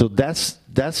 So that's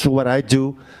what I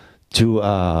do to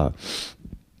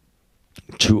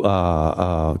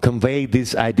convey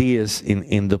these ideas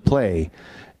in the play.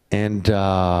 And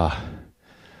the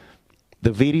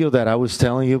video that I was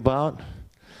telling you about,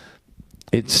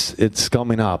 it's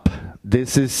coming up.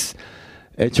 This is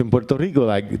Hecho in Puerto Rico,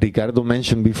 like Ricardo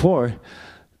mentioned before.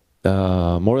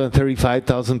 More than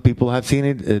 35,000 people have seen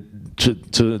it.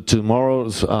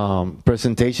 Tomorrow's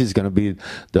presentation is going to be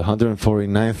the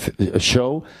 149th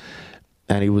show,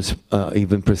 and it was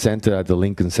even presented at the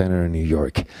Lincoln Center in New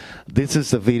York. This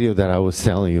is the video that I was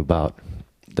telling you about.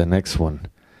 The next one.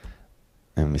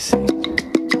 Let me see.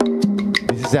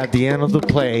 This is at the end of the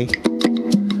play.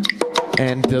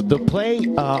 And the play,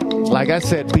 like I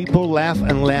said, people laugh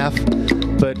and laugh,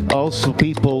 but also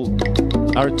people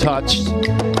are touched,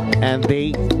 and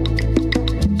they,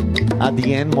 at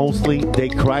the end, mostly, they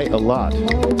cry a lot.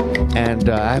 And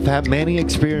I've had many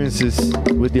experiences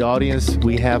with the audience.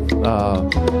 We have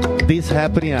this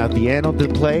happening at the end of the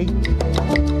play,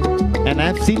 and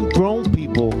I've seen grown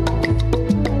people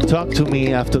talk to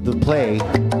me after the play,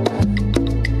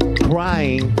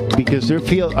 crying because they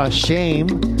feel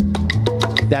ashamed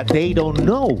that they don't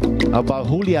know about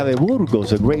Julia de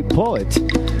Burgos, a great poet.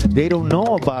 They don't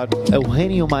know about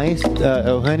Eugenio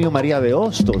Maria de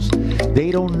Hostos.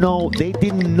 They don't know, they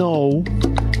didn't know,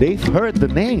 they've heard the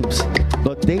names,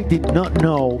 but they did not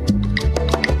know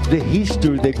the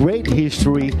history, the great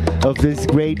history of this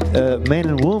great men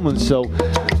and women. So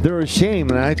they're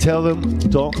ashamed, and I tell them,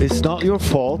 it's not your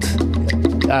fault.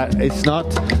 It's not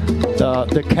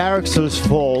the character's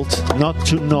fault not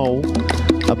to know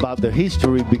about the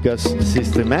history, because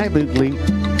systematically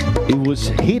it was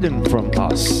hidden from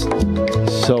us.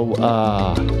 So,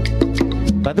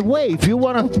 by the way, if you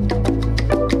want to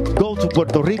go to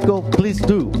Puerto Rico, please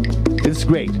do. It's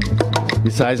great.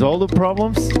 Besides all the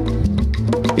problems,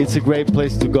 it's a great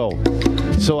place to go.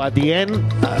 So at the end,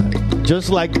 just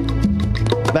like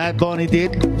Bad Bunny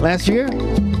did last year,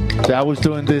 so I was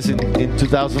doing this in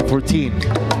 2014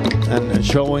 and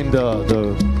showing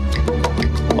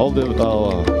all the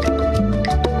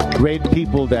great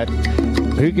people that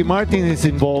Ricky Martin is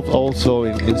involved also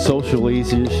in social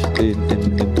issues in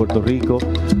Puerto Rico.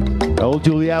 Raul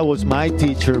Julia was my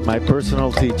teacher, my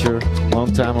personal teacher, a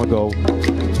long time ago.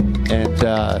 And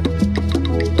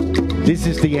this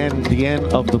is the end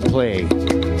of the play.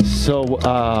 So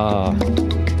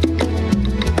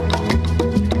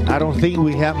I don't think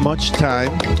we have much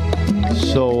time.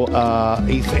 So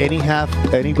if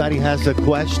anybody has a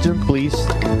question, please,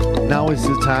 now is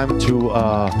the time to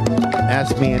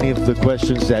ask me any of the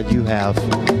questions that you have.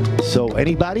 So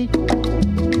anybody?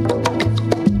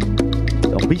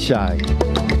 Don't be shy.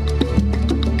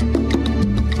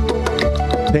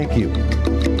 Thank you.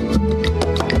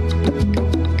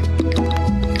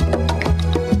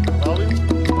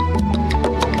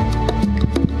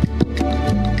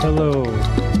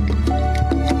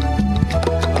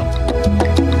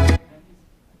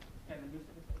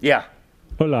 Yeah.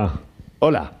 Hola.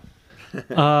 Hola.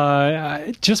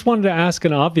 I just wanted to ask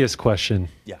an obvious question.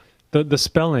 Yeah. The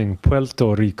spelling,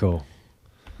 Puerto Rico.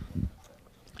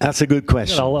 That's a good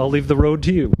question. I'll leave the road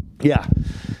to you. Yeah.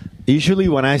 Usually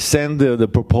when I send the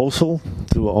proposal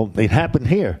to, it happened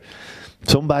here.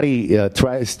 Somebody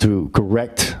tries to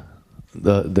correct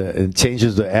it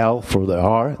changes the L for the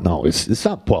R. No, it's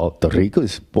not Puerto Rico,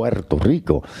 it's Puerto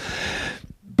Rico.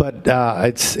 But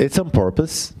it's on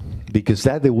purpose because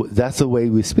that's the way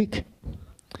we speak.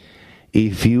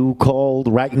 If you call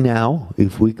right now,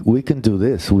 if we can do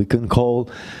this, we can call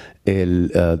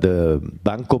the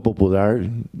Banco Popular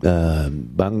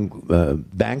Bank,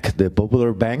 the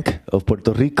Popular Bank of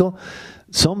Puerto Rico.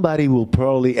 Somebody will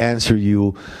probably answer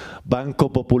you, Banco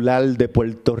Popular de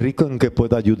Puerto Rico, ¿en qué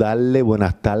puedo ayudarle?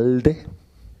 Buenas tardes.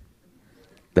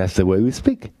 That's the way we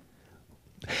speak.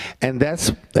 And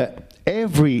that's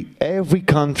every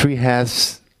country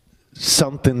has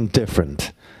something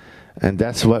different. And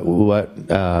that's what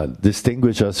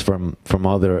distinguishes us from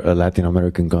other Latin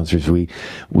American countries.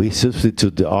 We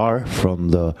substitute the R from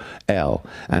the L.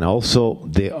 And also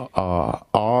the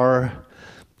R,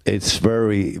 it's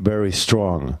very, very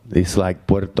strong. It's like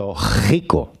Puerto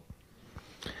Rico.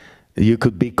 You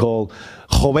could be called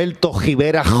Roberto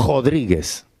Rivera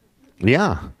Rodriguez.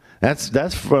 Yeah,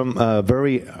 that's from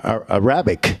very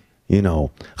Arabic, you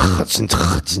know.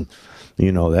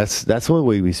 You know, that's the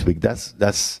way we speak. That's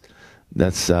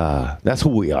who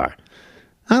we are.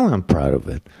 I'm proud of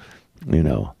it. You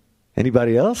know.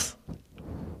 Anybody else?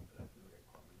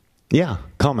 Yeah,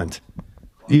 comment.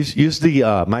 Use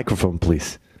the microphone,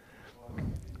 please,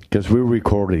 because we're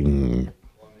recording.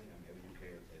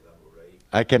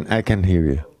 I can hear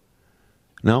you.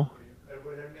 No? I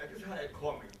just had a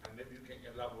comment, and maybe you can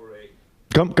elaborate.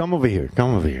 Come over here.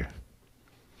 Come over here.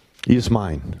 Use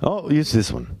mine. Oh, use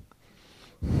this one.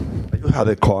 You have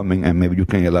a comment, and maybe you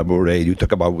can elaborate. You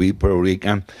talk about we Puerto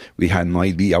Rican. We had no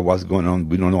idea what's going on.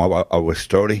 We don't know about our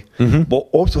story. Mm-hmm. But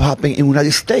also happened in the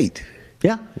United States.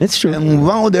 Yeah, it's true. And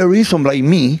one of the reasons, like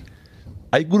me,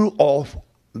 I grew up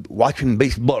watching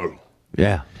baseball.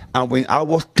 Yeah. And when I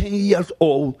was 10 years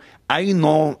old, I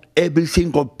know every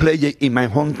single player in my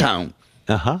hometown.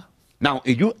 Uh-huh. Now,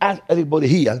 if you ask everybody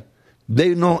here,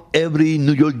 they know every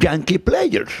New York Yankee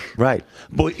player. Right.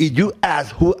 But if you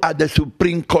ask who are the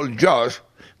Supreme Court judge,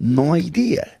 no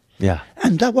idea. Yeah.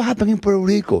 And that's what happened in Puerto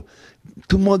Rico.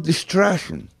 Too much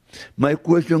distraction. My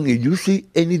question is, you see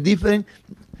any difference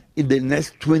in the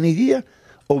next 20 years,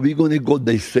 or we going to go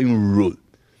the same route?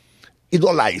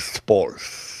 Idolize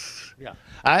sports. Yeah.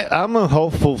 I'm a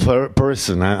hopeful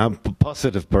person. I'm a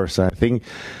positive person. I think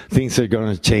things are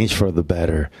going to change for the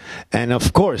better. And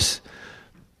of course,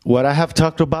 what I have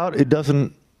talked about, it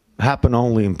doesn't happen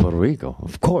only in Puerto Rico.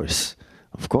 Of course.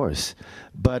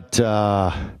 But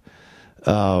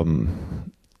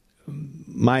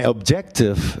my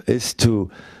objective is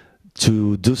to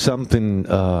do something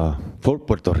for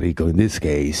Puerto Rico in this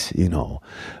case, you know.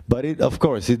 But of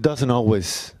course, it doesn't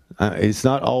always. It's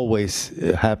not always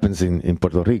happens in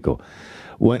Puerto Rico.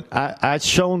 When I've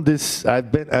shown this,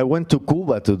 I went to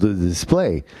Cuba to do the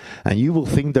display, and you will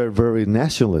think they're very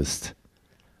nationalist,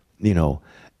 you know.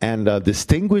 And a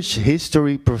distinguished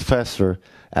history professor,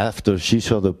 after she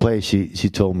saw the play, she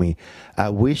told me, I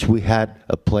wish we had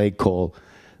a play called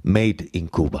Made in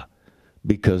Cuba,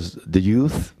 because the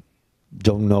youth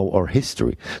don't know our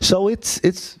history. So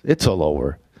it's all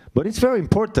over. But it's very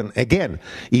important. Again,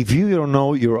 if you don't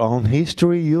know your own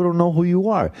history, you don't know who you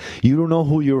are. You don't know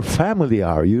who your family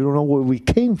are. You don't know where we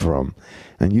came from.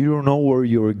 And you don't know where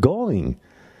you're going.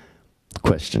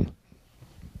 Question.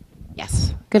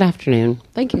 Yes. Good afternoon.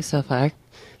 Thank you so far.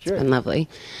 Sure. It's been lovely.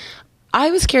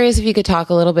 I was curious if you could talk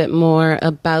a little bit more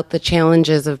about the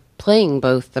challenges of playing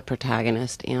both the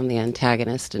protagonist and the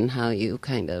antagonist and how you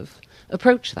kind of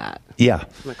approach that. Yeah.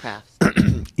 From a craft.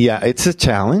 Yeah, it's a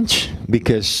challenge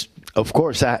because, of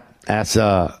course, as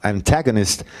an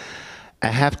antagonist, I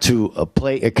have to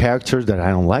play a character that I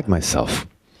don't like myself,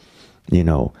 you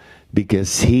know,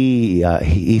 because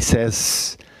he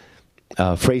says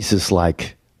phrases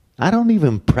like, I don't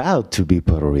even proud to be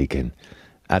Puerto Rican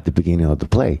at the beginning of the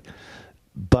play.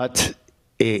 But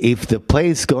if the play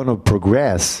is going to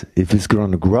progress, if it's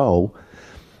going to grow,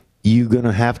 you're going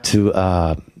to have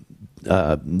to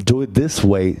do it this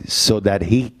way so that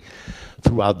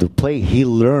throughout the play, he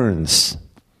learns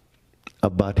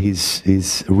about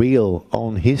his real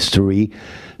own history,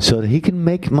 so that he can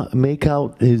make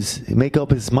up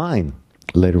his mind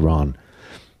later on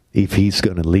if he's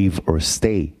going to leave or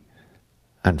stay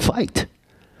and fight,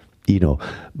 you know.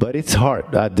 But it's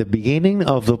hard at the beginning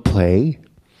of the play.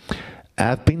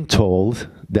 I've been told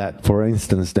that, for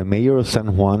instance, the mayor of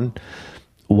San Juan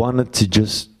wanted to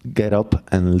just get up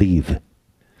and leave.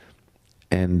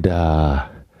 And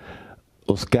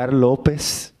Oscar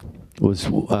Lopez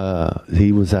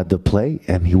he was at the play,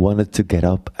 and he wanted to get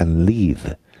up and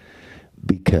leave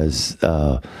because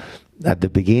at the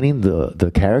beginning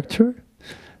the character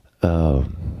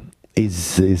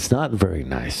is not very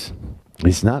nice.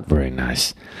 It's not very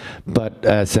nice. But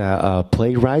as a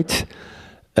playwright,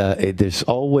 it is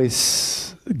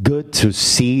always good to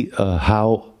see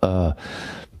how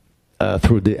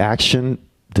through the action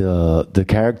the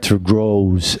character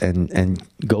grows and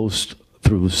goes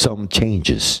through some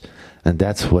changes, and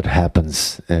that's what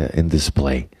happens in this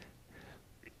play.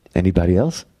 Anybody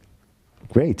else?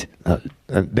 Great.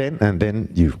 And then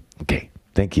you. Okay.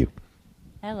 Thank you.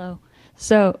 Hello.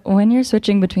 So when you're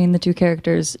switching between the two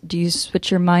characters, do you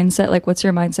switch your mindset? Like, what's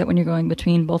your mindset when you're going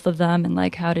between both of them? And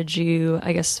like, how did you,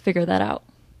 I guess, figure that out?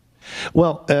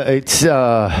 Well, it's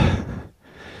a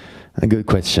good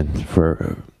question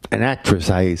for an actress,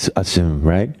 I assume,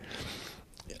 right?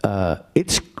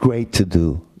 It's great to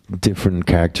do different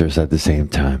characters at the same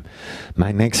time.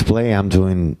 My next play, I'm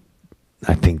doing,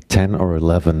 I think, 10 or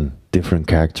 11 different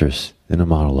characters in a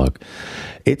monologue.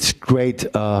 It's great.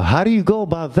 How do you go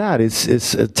about that?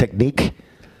 It's a technique.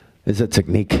 It's a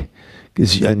technique.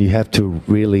 And you have to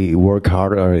really work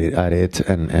harder at it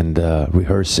and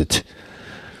rehearse it.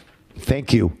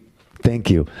 Thank you. Thank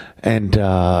you. And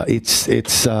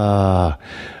it's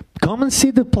come and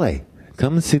see the play.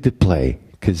 Come and see the play.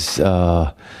 Because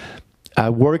I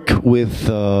work with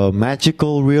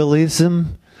magical realism.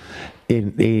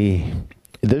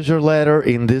 There's a letter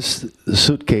in this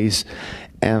suitcase,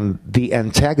 and the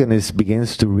antagonist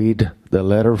begins to read the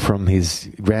letter from his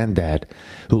granddad,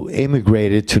 who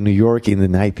immigrated to New York in the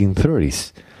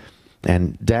 1930s.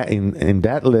 And that in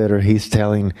that letter, he's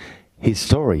telling his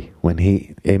story when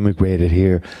he immigrated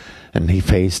here, and he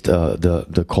faced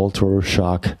the cultural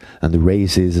shock and the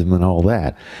racism and all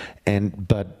that.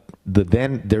 But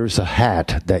then there's a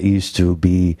hat that used to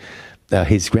be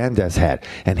his granddad's hat,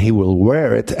 and he will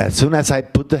wear it. As soon as I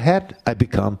put the hat, I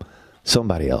become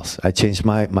somebody else. I change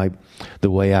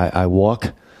the way I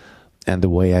walk and the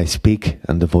way I speak,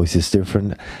 and the voice is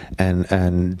different.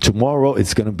 And tomorrow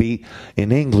it's going to be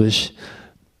in English,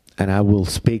 and I will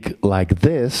speak like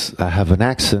this. I have an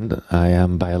accent. I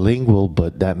am bilingual,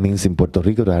 but that means in Puerto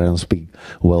Rico that I don't speak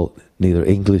well neither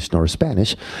English nor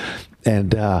Spanish.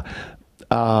 And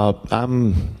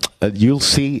you'll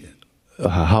see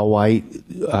how I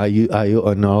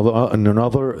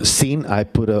another scene, I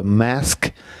put a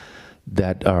mask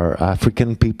that our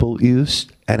African people use,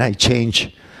 and I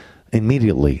change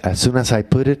immediately. As soon as I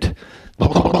put it,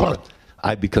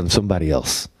 I become somebody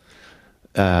else.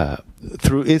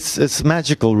 Through it's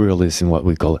magical realism, what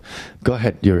we call it. Go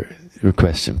ahead, your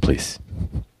question, please.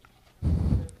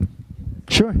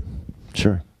 Sure.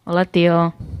 Hola,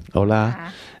 tío.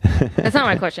 Hola. That's not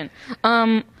my question.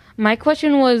 My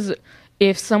question was,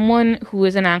 if someone who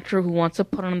is an actor who wants to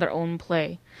put on their own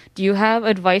play, do you have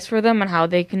advice for them on how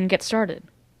they can get started?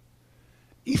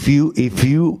 If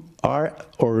you are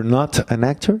or not an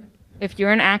actor? If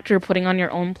you're an actor putting on your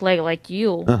own play like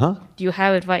you, do you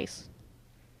have advice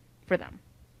for them?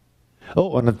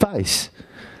 Oh, an advice.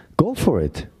 Go for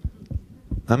it.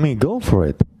 Go for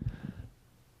it.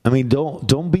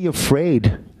 Don't be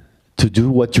afraid to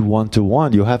do what you want to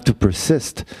want. You have to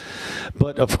persist.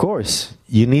 But of course,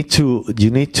 you need to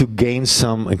gain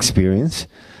some experience,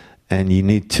 and you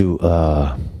need to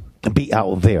be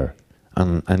out there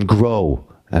and grow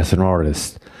as an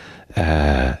artist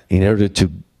in order to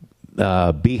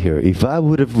be here. If I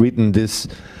would have written this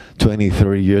 20,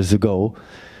 30 years ago,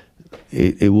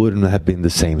 it wouldn't have been the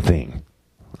same thing,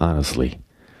 honestly.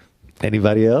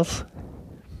 Anybody else?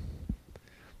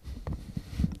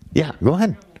 Yeah, go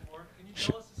ahead. Can you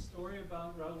tell us a story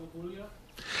about Raul Julia?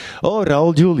 Oh,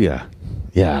 Raul Julia.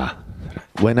 Yeah.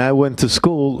 When I went to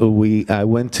school, I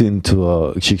went into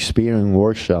a Shakespearean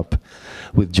workshop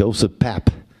with Joseph Papp,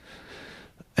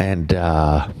 and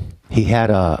he had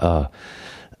an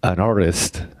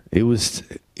artist. It was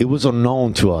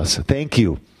unknown to us. Thank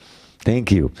you.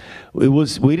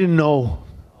 We didn't know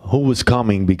who was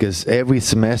coming, because every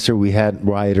semester we had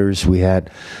writers, we had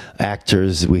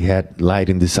actors, we had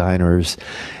lighting designers,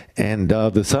 and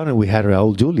the sudden we had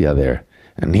Raul Julia there,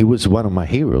 and he was one of my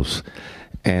heroes.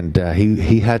 And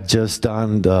he had just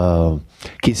done the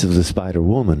Kiss of the Spider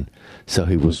Woman, so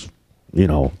he was,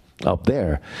 up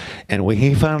there. And when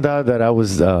he found out that I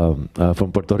was from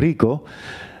Puerto Rico,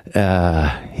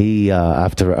 He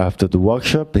after the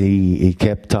workshop, he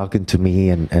kept talking to me,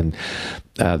 and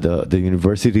the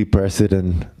university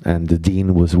president and the dean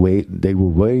they were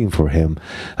waiting for him,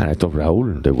 and I told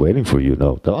Raúl, they're waiting for you.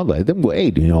 No, don't let them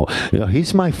wait.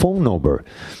 Here's my phone number,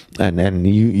 and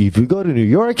if you go to New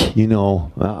York,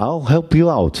 I'll help you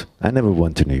out. I never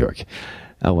went to New York.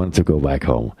 I wanted to go back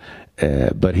home,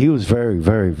 but he was very,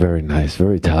 very, very nice,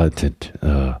 very talented.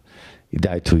 He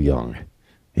died too young.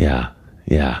 Yeah.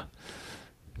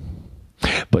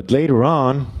 But later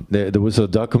on, there was a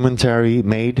documentary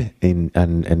made and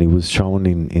it was shown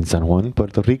in San Juan,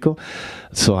 Puerto Rico.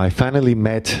 So I finally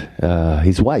met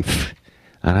his wife,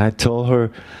 and I told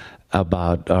her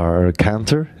about our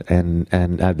encounter and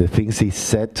the things he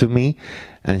said to me,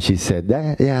 and she said,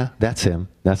 "Yeah, that's him.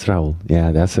 That's Raúl.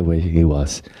 Yeah, that's the way he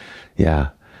was. Yeah,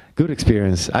 good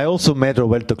experience." I also met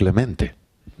Roberto Clemente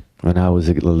when I was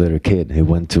a little kid. He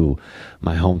went to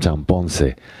my hometown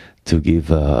Ponce to give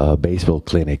a baseball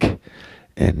clinic,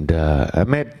 and I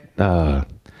met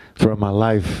throughout my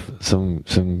life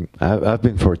I've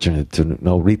been fortunate to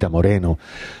know Rita Moreno,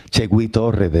 Chegui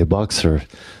Torre, the boxer,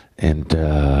 and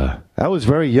I was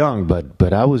very young,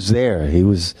 but I was there.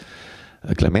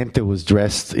 Clemente was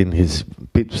dressed in his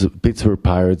Pittsburgh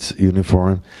Pirates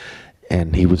uniform,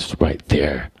 and he was right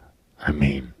there. I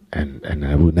mean, and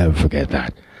I will never forget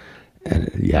that. And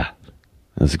yeah,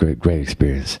 it was a great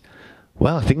experience.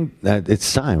 Well, I think that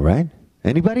it's time, right?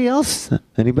 Anybody else?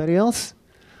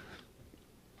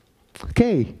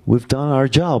 Okay, we've done our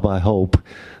job, I hope.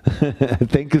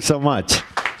 Thank you so much.